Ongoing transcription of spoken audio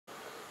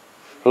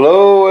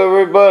Hello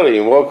everybody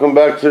and welcome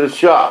back to the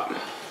shop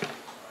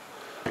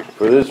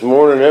for this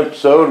morning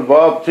episode of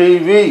Bob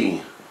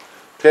TV.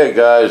 Okay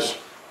guys,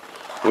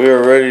 we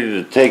are ready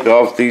to take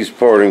off these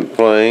parting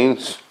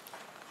planes.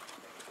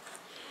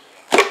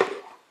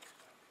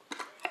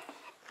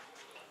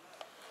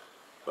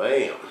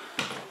 Bam.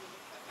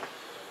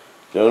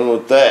 Done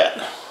with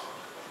that.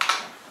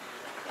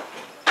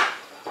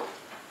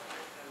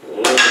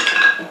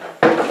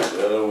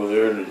 Got over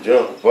there in the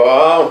junk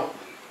pile.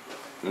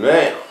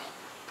 Now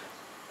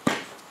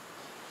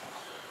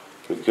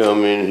we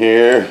come in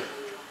here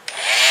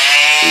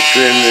and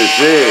trim this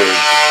edge.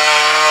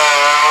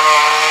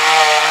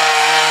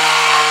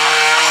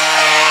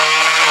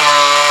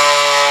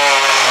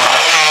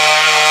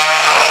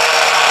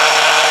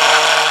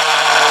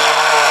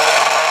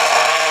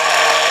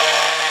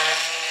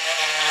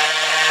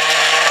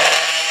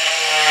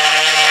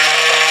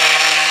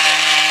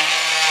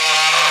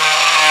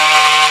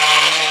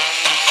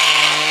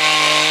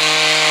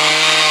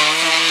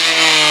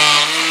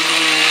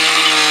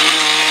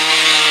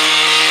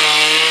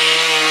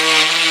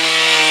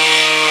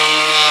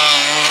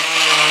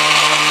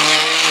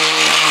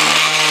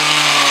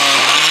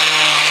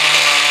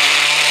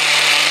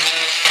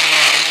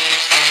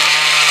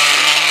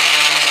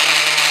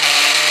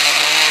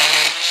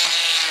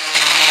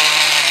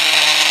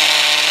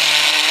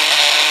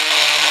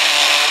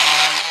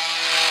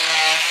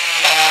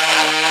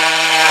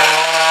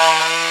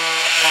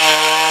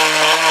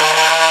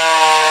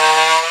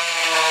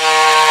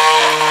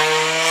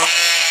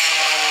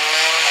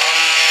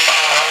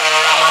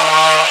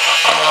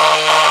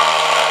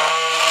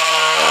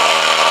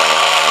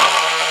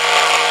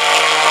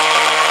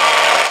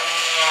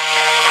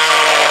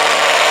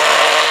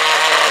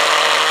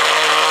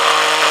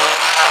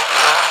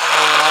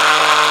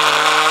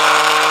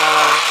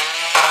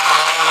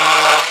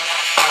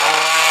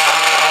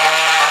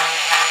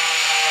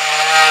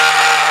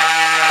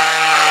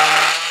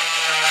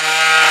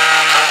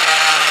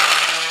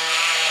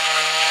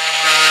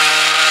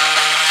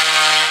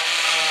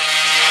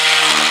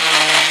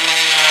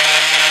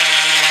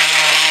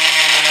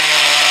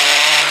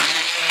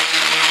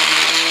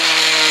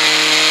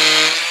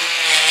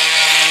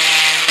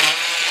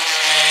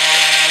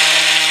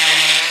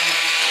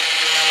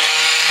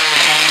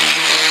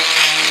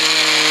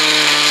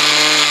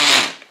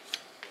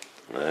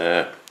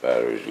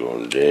 Battery's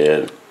going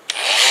dead. The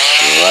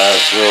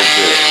last little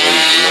bit,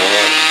 you know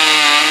what?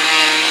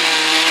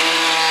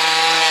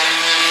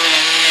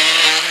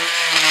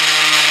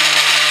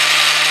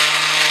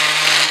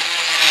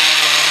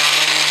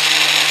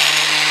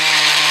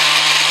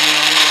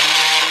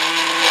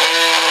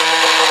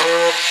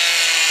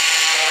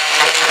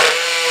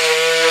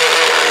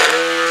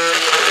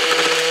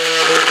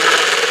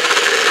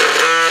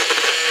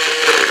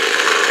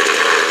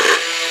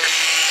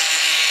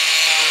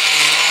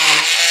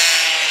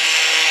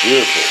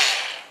 Beautiful.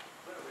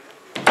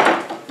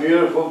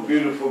 Beautiful,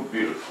 beautiful,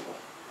 beautiful.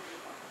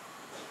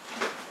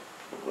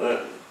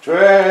 Let the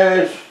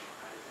trash.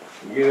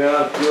 Get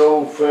out the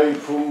old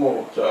faithful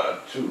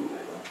multi-tool.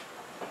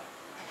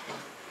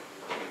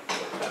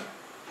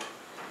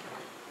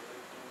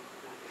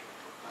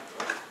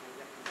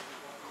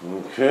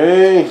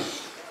 Okay,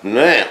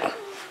 now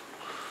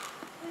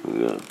we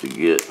got to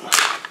get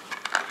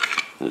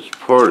this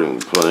parting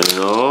plane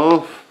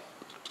off.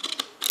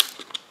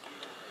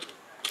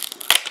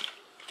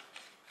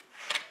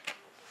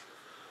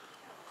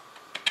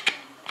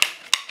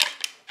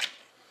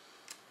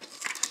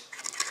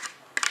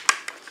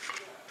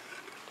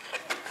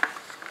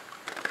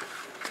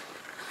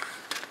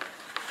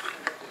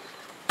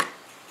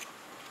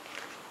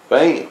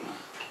 Bam.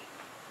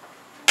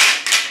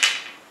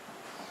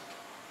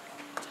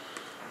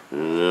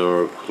 And now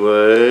our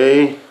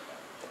clay.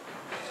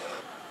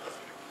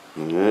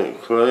 And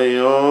that clay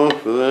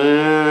off of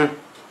there.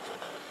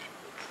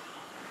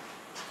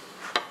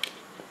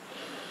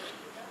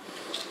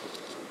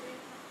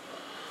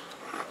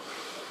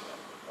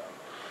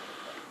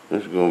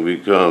 This is going to be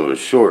kind of a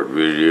short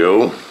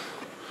video.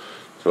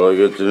 So I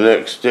get the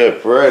next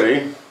step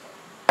ready.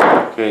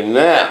 Okay,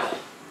 now,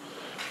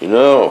 you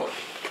know,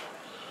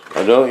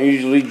 I don't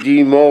usually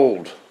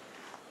demold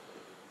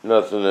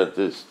nothing at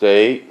this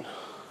stage,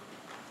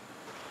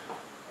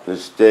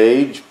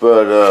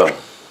 but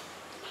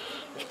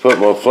let's put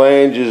my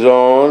flanges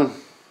on.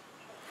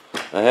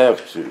 I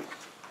have to.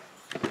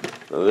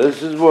 Now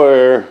this is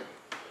where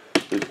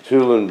the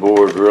tooling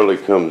board really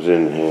comes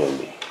in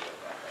handy,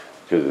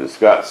 because it's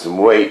got some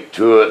weight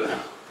to it.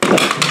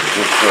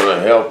 It's going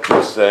to help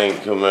this thing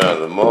come out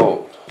of the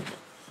mold.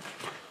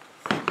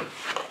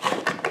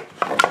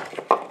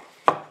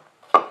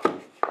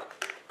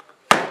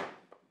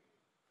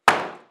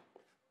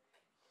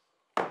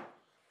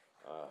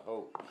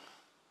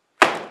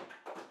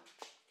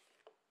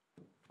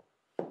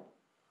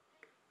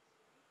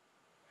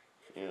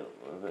 Yeah,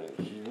 I think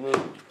she's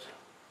moved.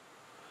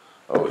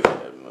 Oh yeah,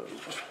 it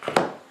moved.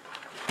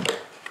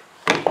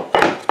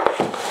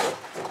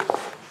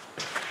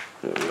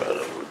 Right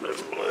over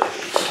them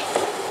legs.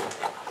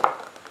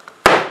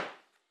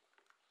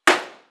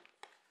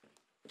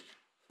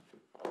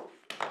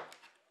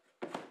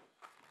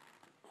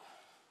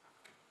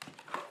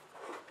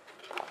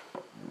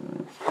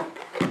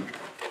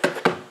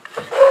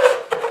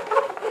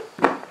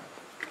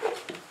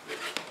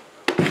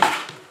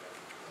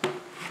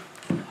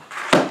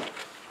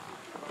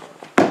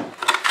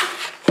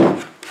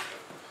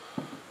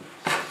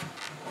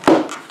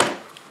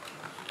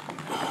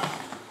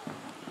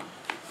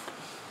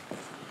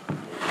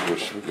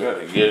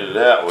 to get it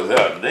out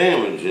without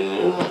damaging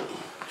it.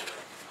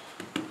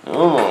 Come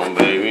on,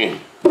 baby.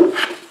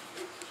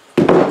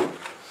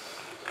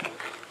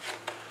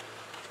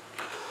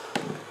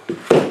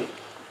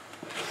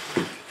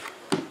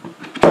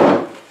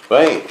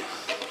 Bam.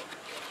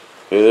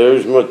 Okay,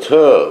 there's my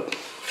tub.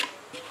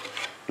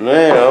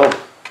 Now,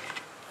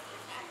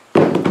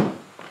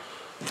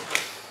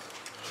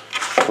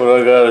 what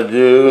I gotta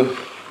do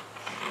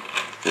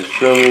is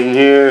come in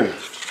here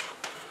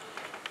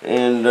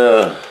and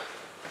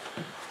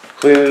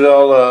clean it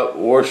all up,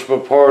 wash my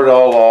part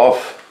all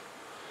off,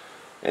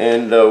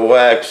 and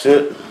wax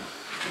it,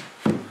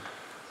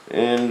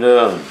 and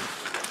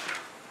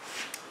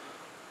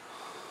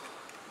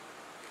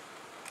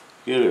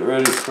get it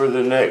ready for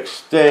the next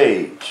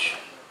stage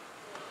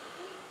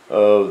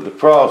of the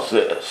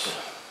process.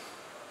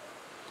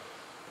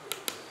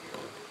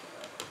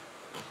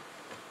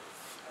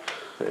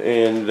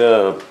 And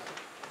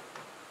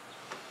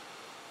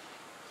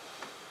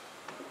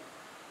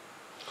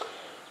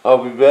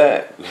I'll be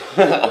back.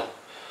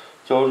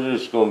 Told you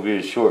it's going to be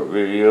a short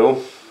video.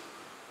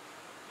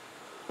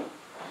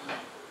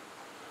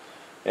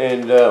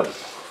 And I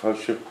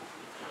should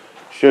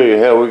show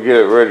you how we get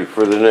it ready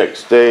for the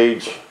next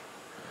stage.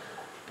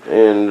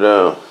 And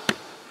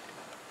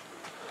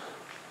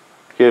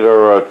get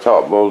our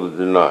top molded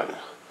tonight.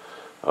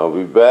 I'll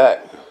be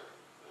back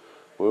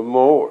with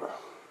more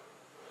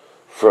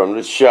from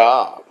the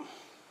shop.